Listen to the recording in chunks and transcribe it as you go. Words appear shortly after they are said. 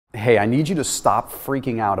hey, I need you to stop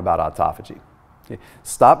freaking out about autophagy. Okay?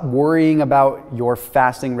 Stop worrying about your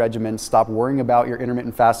fasting regimen. Stop worrying about your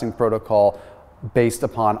intermittent fasting protocol based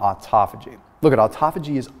upon autophagy. Look,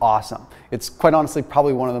 autophagy is awesome. It's quite honestly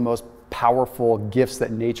probably one of the most powerful gifts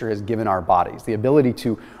that nature has given our bodies. The ability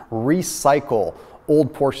to recycle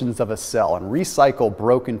old portions of a cell and recycle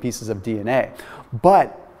broken pieces of DNA.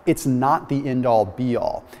 But it's not the end-all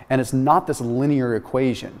be-all, and it's not this linear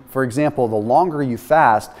equation. For example, the longer you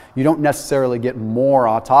fast, you don't necessarily get more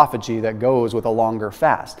autophagy that goes with a longer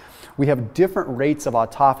fast. We have different rates of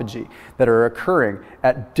autophagy that are occurring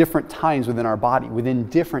at different times within our body, within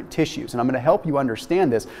different tissues. And I'm going to help you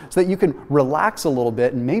understand this so that you can relax a little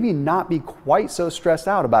bit and maybe not be quite so stressed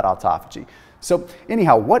out about autophagy. So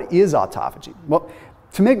anyhow, what is autophagy? Well,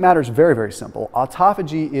 to make matters very, very simple,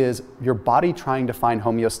 autophagy is your body trying to find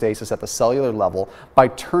homeostasis at the cellular level by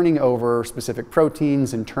turning over specific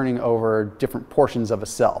proteins and turning over different portions of a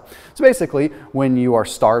cell. So basically, when you are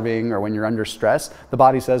starving or when you're under stress, the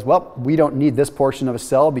body says, well, we don't need this portion of a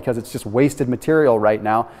cell because it's just wasted material right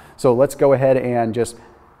now, so let's go ahead and just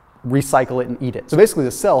recycle it and eat it. So basically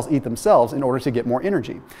the cells eat themselves in order to get more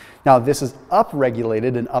energy. Now this is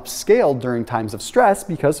upregulated and upscaled during times of stress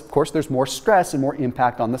because of course there's more stress and more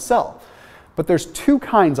impact on the cell. But there's two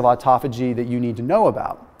kinds of autophagy that you need to know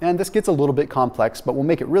about. And this gets a little bit complex, but we'll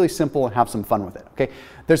make it really simple and have some fun with it. Okay?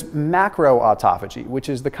 There's macroautophagy, which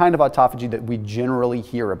is the kind of autophagy that we generally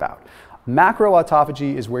hear about.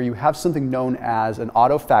 Macroautophagy is where you have something known as an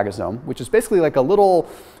autophagosome, which is basically like a little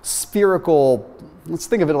spherical, let's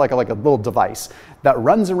think of it like a little device that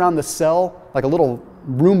runs around the cell like a little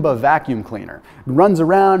Roomba vacuum cleaner. It runs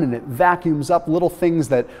around and it vacuums up little things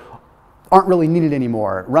that aren't really needed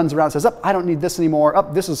anymore. It runs around and says, I don't need this anymore.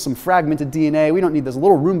 This is some fragmented DNA. We don't need this.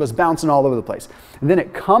 Little Roombas bouncing all over the place. And then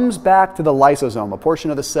it comes back to the lysosome, a portion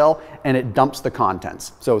of the cell, and it dumps the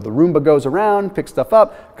contents. So the Roomba goes around, picks stuff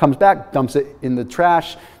up, comes back, dumps it in the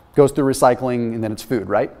trash, goes through recycling, and then it's food,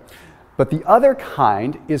 right? But the other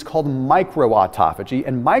kind is called microautophagy,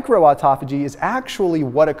 and microautophagy is actually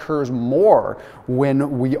what occurs more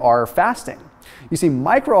when we are fasting. You see,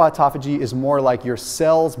 microautophagy is more like your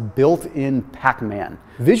cell's built-in Pac-Man.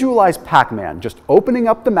 Visualize Pac-Man just opening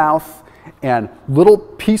up the mouth and little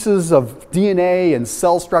pieces of DNA and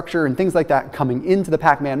cell structure and things like that coming into the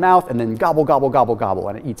Pac-Man mouth and then gobble, gobble, gobble, gobble,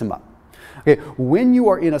 and it eats them up. Okay, when you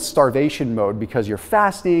are in a starvation mode because you're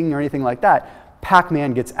fasting or anything like that,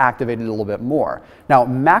 Pac-Man gets activated a little bit more. Now,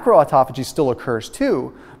 macroautophagy still occurs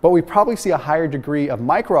too, but we probably see a higher degree of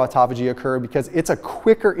microautophagy occur because it's a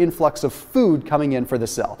quicker influx of food coming in for the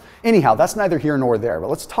cell. Anyhow, that's neither here nor there, but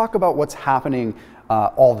let's talk about what's happening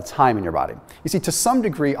all the time in your body. You see, to some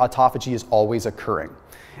degree, autophagy is always occurring.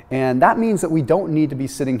 And that means that we don't need to be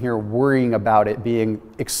sitting here worrying about it being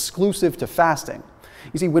exclusive to fasting.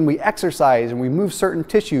 You see, when we exercise and we move certain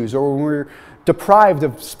tissues or when we're deprived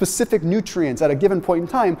of specific nutrients at a given point in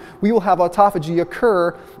time, we will have autophagy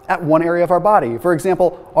occur at one area of our body. For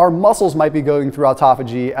example, our muscles might be going through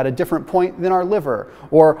autophagy at a different point than our liver,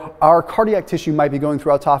 or our cardiac tissue might be going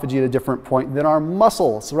through autophagy at a different point than our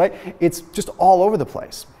muscles, right? It's just all over the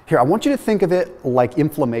place. Here, I want you to think of it like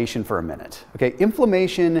inflammation for a minute. Okay,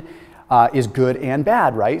 inflammation is good and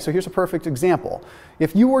bad, right? So here's a perfect example.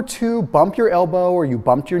 If you were to bump your elbow or you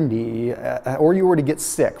bumped your knee or you were to get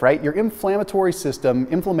sick, right? Your inflammatory system,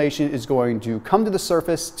 inflammation is going to come to the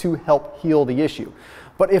surface to help heal the issue.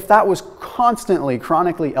 But if that was constantly,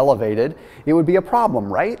 chronically elevated, it would be a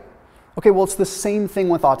problem, right? Okay, well, it's the same thing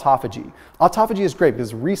with autophagy. Autophagy is great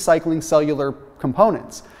because it's recycling cellular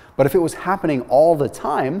components. But if it was happening all the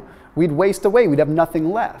time, we'd waste away, we'd have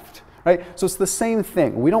nothing left. Right? So it's the same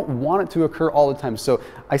thing. We don't want it to occur all the time. So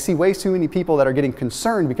I see way too many people that are getting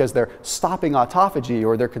concerned because they're stopping autophagy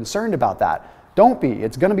or they're concerned about that. Don't be.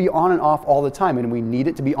 It's going to be on and off all the time, and we need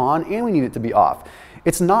it to be on and we need it to be off.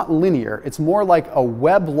 It's not linear. It's more like a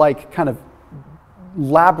web-like kind of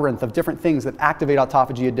labyrinth of different things that activate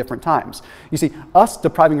autophagy at different times. You see, us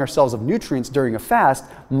depriving ourselves of nutrients during a fast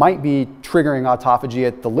might be triggering autophagy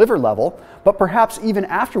at the liver level, but perhaps even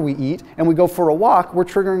after we eat and we go for a walk, we're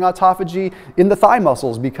triggering autophagy in the thigh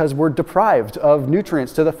muscles because we're deprived of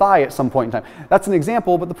nutrients to the thigh at some point in time. That's an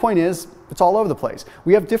example, but the point is, it's all over the place.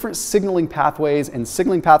 We have different signaling pathways and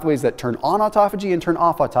signaling pathways that turn on autophagy and turn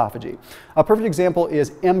off autophagy. A perfect example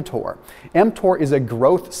is mTOR. mTOR is a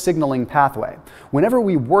growth signaling pathway. Whenever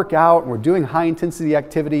we work out and we're doing high intensity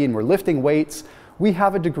activity and we're lifting weights, we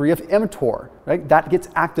have a degree of mTOR, right? That gets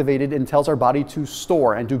activated and tells our body to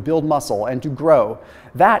store and to build muscle and to grow.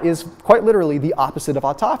 That is quite literally the opposite of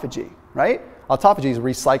autophagy, right? Autophagy is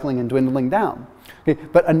recycling and dwindling down. Okay,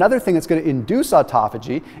 but another thing that's going to induce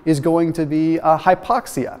autophagy is going to be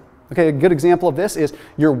hypoxia. Okay, a good example of this is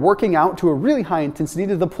you're working out to a really high intensity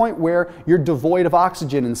to the point where you're devoid of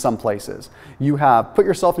oxygen in some places. You have put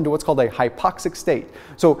yourself into what's called a hypoxic state.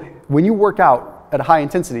 So when you work out at a high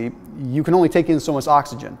intensity, you can only take in so much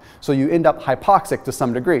oxygen. So you end up hypoxic to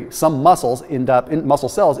some degree. Some muscle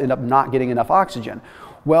cells end up not getting enough oxygen.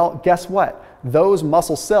 Well, guess what? Those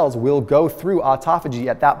muscle cells will go through autophagy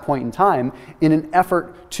at that point in time in an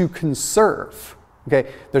effort to conserve.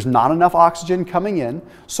 Okay, there's not enough oxygen coming in,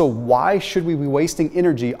 so why should we be wasting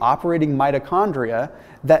energy operating mitochondria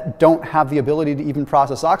that don't have the ability to even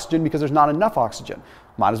process oxygen because there's not enough oxygen?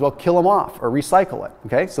 Might as well kill them off or recycle it.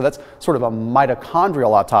 Okay, so that's sort of a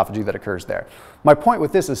mitochondrial autophagy that occurs there. My point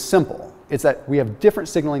with this is simple. It's that we have different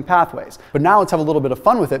signaling pathways. But now let's have a little bit of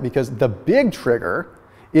fun with it, because the big trigger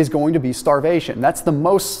is going to be starvation. That's the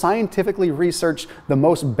most scientifically researched, the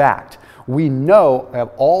most backed. We know we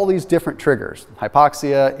have all these different triggers,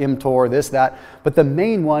 hypoxia, mTOR, this, that, but the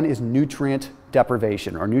main one is nutrient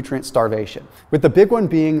deprivation or nutrient starvation, with the big one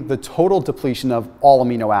being the total depletion of all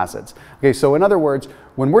amino acids. Okay, so in other words,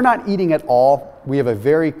 when we're not eating at all, we have a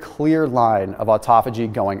very clear line of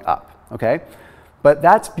autophagy going up, okay? But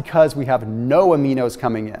that's because we have no aminos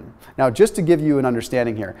coming in. Now, just to give you an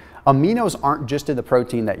understanding here, aminos aren't just in the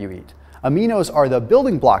protein that you eat. Aminos are the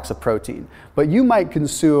building blocks of protein, but you might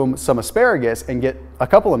consume some asparagus and get a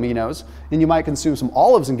couple aminos, and you might consume some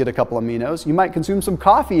olives and get a couple aminos, you might consume some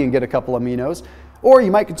coffee and get a couple aminos, or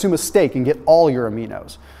you might consume a steak and get all your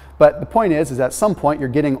aminos. But the point is at some point you're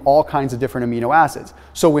getting all kinds of different amino acids.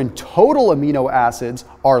 So when total amino acids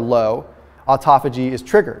are low, autophagy is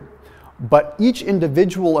triggered. But each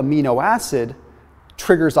individual amino acid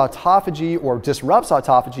triggers autophagy or disrupts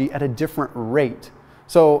autophagy at a different rate.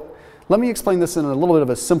 So let me explain this in a little bit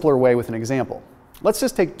of a simpler way with an example. Let's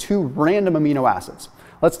just take two random amino acids.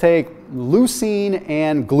 Let's take leucine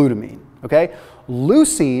and glutamine, okay?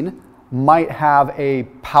 Leucine might have a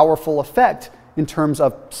powerful effect in terms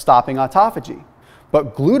of stopping autophagy,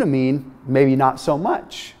 but glutamine maybe not so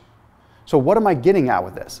much. So what am I getting at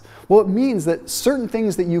with this? Well, it means that certain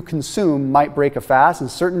things that you consume might break a fast and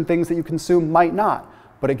certain things that you consume might not,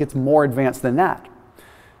 but it gets more advanced than that.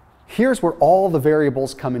 Here's where all the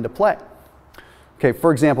variables come into play. Okay,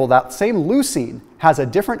 for example, that same leucine has a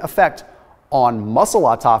different effect on muscle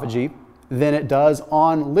autophagy than it does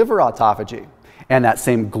on liver autophagy. And that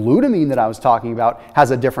same glutamine that I was talking about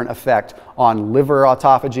has a different effect on liver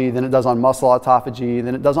autophagy than it does on muscle autophagy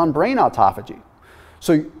than it does on brain autophagy.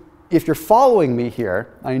 So if you're following me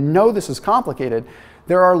here, I know this is complicated,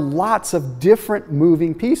 there are lots of different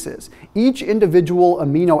moving pieces. Each individual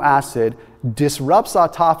amino acid disrupts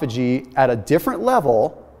autophagy at a different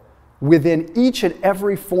level within each and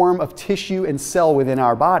every form of tissue and cell within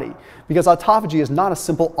our body. Because autophagy is not a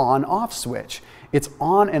simple on-off switch. It's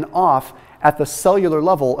on and off at the cellular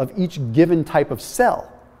level of each given type of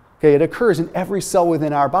cell. Okay, it occurs in every cell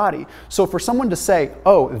within our body. So for someone to say,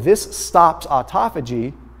 oh, this stops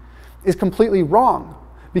autophagy, is completely wrong.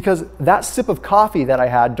 Because that sip of coffee that I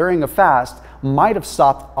had during a fast might have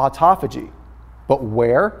stopped autophagy. But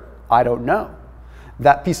where? I don't know.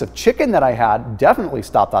 That piece of chicken that I had definitely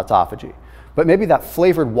stopped autophagy. But maybe that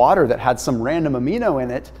flavored water that had some random amino in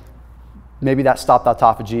it, maybe that stopped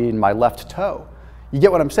autophagy in my left toe. You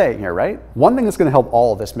get what I'm saying here, right? One thing that's going to help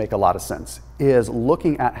all of this make a lot of sense is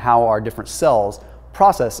looking at how our different cells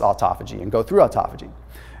process autophagy and go through autophagy.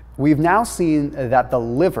 We've now seen that the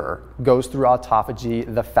liver goes through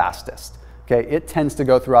autophagy the fastest. Okay, it tends to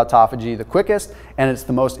go through autophagy the quickest, and it's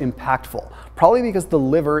the most impactful. Probably because the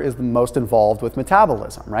liver is the most involved with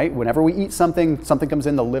metabolism, right? Whenever we eat something, something comes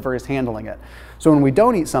in, the liver is handling it. So when we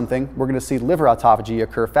don't eat something, we're going to see liver autophagy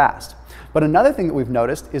occur fast. But another thing that we've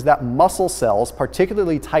noticed is that muscle cells,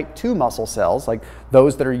 particularly type 2 muscle cells, like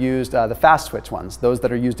those that are used, the fast twitch ones, those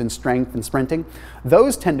that are used in strength and sprinting,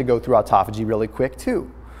 those tend to go through autophagy really quick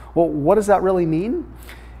too. Well, what does that really mean?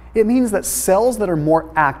 It means that cells that are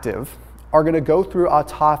more active are going to go through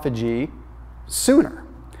autophagy sooner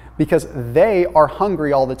because they are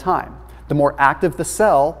hungry all the time. The more active the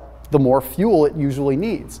cell, the more fuel it usually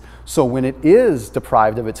needs. So when it is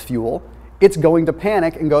deprived of its fuel, it's going to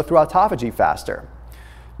panic and go through autophagy faster.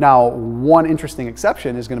 Now, one interesting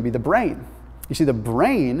exception is going to be the brain. You see, the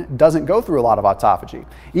brain doesn't go through a lot of autophagy.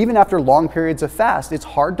 Even after long periods of fast, it's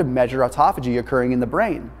hard to measure autophagy occurring in the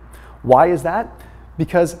brain. Why is that?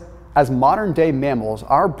 Because as modern day mammals,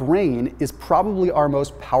 our brain is probably our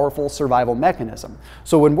most powerful survival mechanism.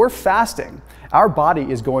 So when we're fasting, our body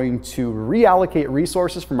is going to reallocate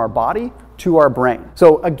resources from our body to our brain.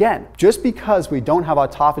 So again, just because we don't have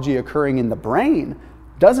autophagy occurring in the brain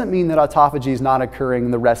doesn't mean that autophagy is not occurring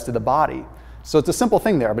in the rest of the body. So it's a simple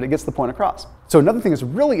thing there, but it gets the point across. So another thing that's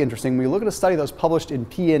really interesting, when you look at a study that was published in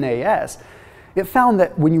PNAS, it found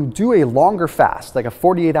that when you do a longer fast, like a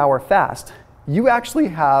 48-hour fast, you actually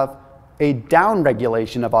have a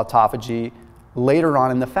downregulation of autophagy later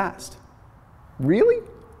on in the fast. Really?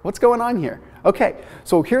 What's going on here? Okay,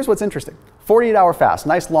 so here's what's interesting. 48-hour fast,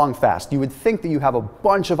 nice long fast. You would think that you have a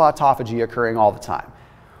bunch of autophagy occurring all the time.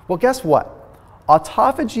 Well, guess what?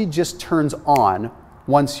 Autophagy just turns on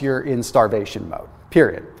once you're in starvation mode,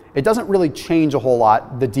 period. It doesn't really change a whole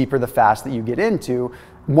lot the deeper the fast that you get into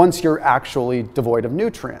once you're actually devoid of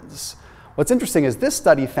nutrients. What's interesting is this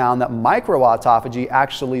study found that microautophagy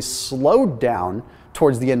actually slowed down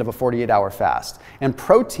towards the end of a 48-hour fast, and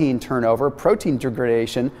protein turnover, protein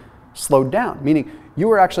degradation slowed down, meaning you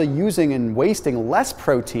were actually using and wasting less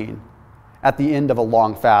protein at the end of a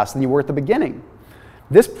long fast than you were at the beginning.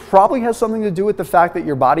 This probably has something to do with the fact that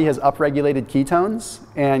your body has upregulated ketones,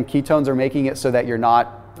 and ketones are making it so that you're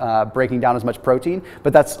not breaking down as much protein,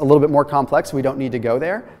 but that's a little bit more complex. We don't need to go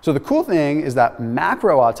there. So the cool thing is that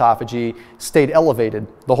macroautophagy stayed elevated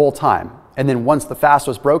the whole time, and then once the fast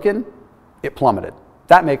was broken, it plummeted.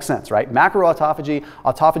 That makes sense, right? Macroautophagy,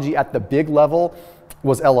 autophagy at the big level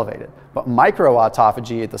was elevated, but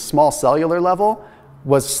microautophagy at the small cellular level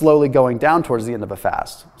was slowly going down towards the end of a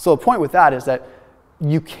fast. So the point with that is that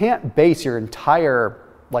you can't base your entire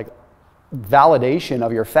validation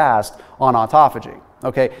of your fast on autophagy.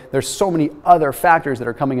 Okay, there's so many other factors that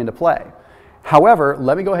are coming into play. However,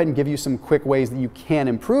 let me go ahead and give you some quick ways that you can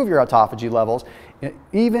improve your autophagy levels,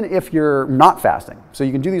 even if you're not fasting. So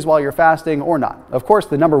you can do these while you're fasting or not. Of course,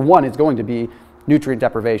 the number one is going to be nutrient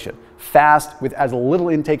deprivation. Fast with as little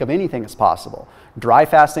intake of anything as possible. Dry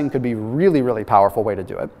fasting could be a really, really powerful way to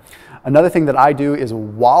do it. Another thing that I do is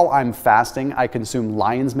while I'm fasting, I consume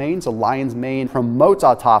lion's mane. So lion's mane promotes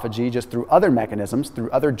autophagy just through other mechanisms, through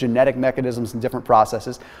other genetic mechanisms and different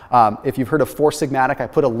processes. If you've heard of 4-sigmatic, I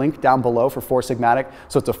put a link down below for 4-sigmatic.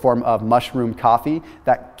 So it's a form of mushroom coffee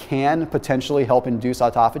that can potentially help induce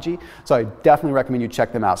autophagy. So I definitely recommend you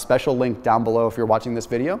check them out. Special link down below if you're watching this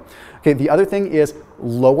video. Okay, the other thing is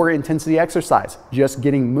lower intensity exercise, just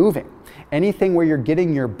getting moving. Anything where you're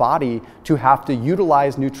getting your body to have to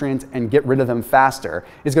utilize nutrients and get rid of them faster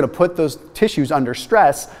is going to put those tissues under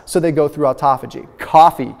stress, so they go through autophagy.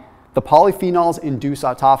 Coffee, the polyphenols induce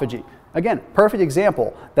autophagy. Again, perfect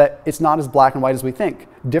example that it's not as black and white as we think.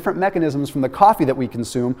 Different mechanisms from the coffee that we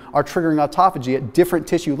consume are triggering autophagy at different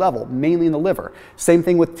tissue level, mainly in the liver. Same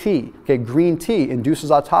thing with tea. Okay, green tea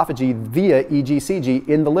induces autophagy via EGCG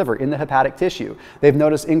in the liver, in the hepatic tissue. They've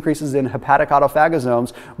noticed increases in hepatic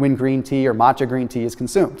autophagosomes when green tea or matcha green tea is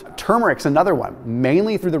consumed. Turmeric's another one,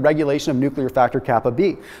 mainly through the regulation of nuclear factor kappa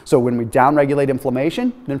B. So when we downregulate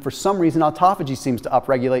inflammation, then for some reason autophagy seems to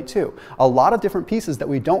upregulate too. A lot of different pieces that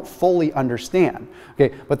we don't fully understand.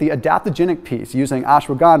 Okay, but the adaptogenic piece, using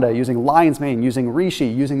ashwagandha, using lion's mane, using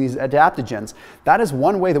reishi, using these adaptogens, that is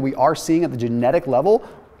one way that we are seeing at the genetic level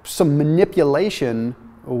some manipulation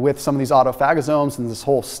with some of these autophagosomes and this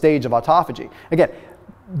whole stage of autophagy. Again,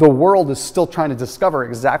 the world is still trying to discover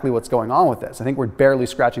exactly what's going on with this. I think we're barely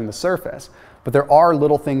scratching the surface, but there are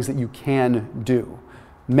little things that you can do.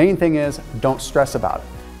 Main thing is, don't stress about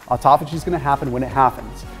it. Autophagy is going to happen when it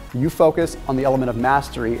happens. You focus on the element of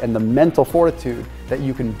mastery and the mental fortitude that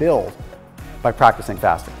you can build by practicing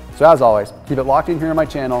fasting. So as always, keep it locked in here on my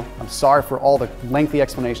channel. I'm sorry for all the lengthy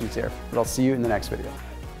explanations here, but I'll see you in the next video.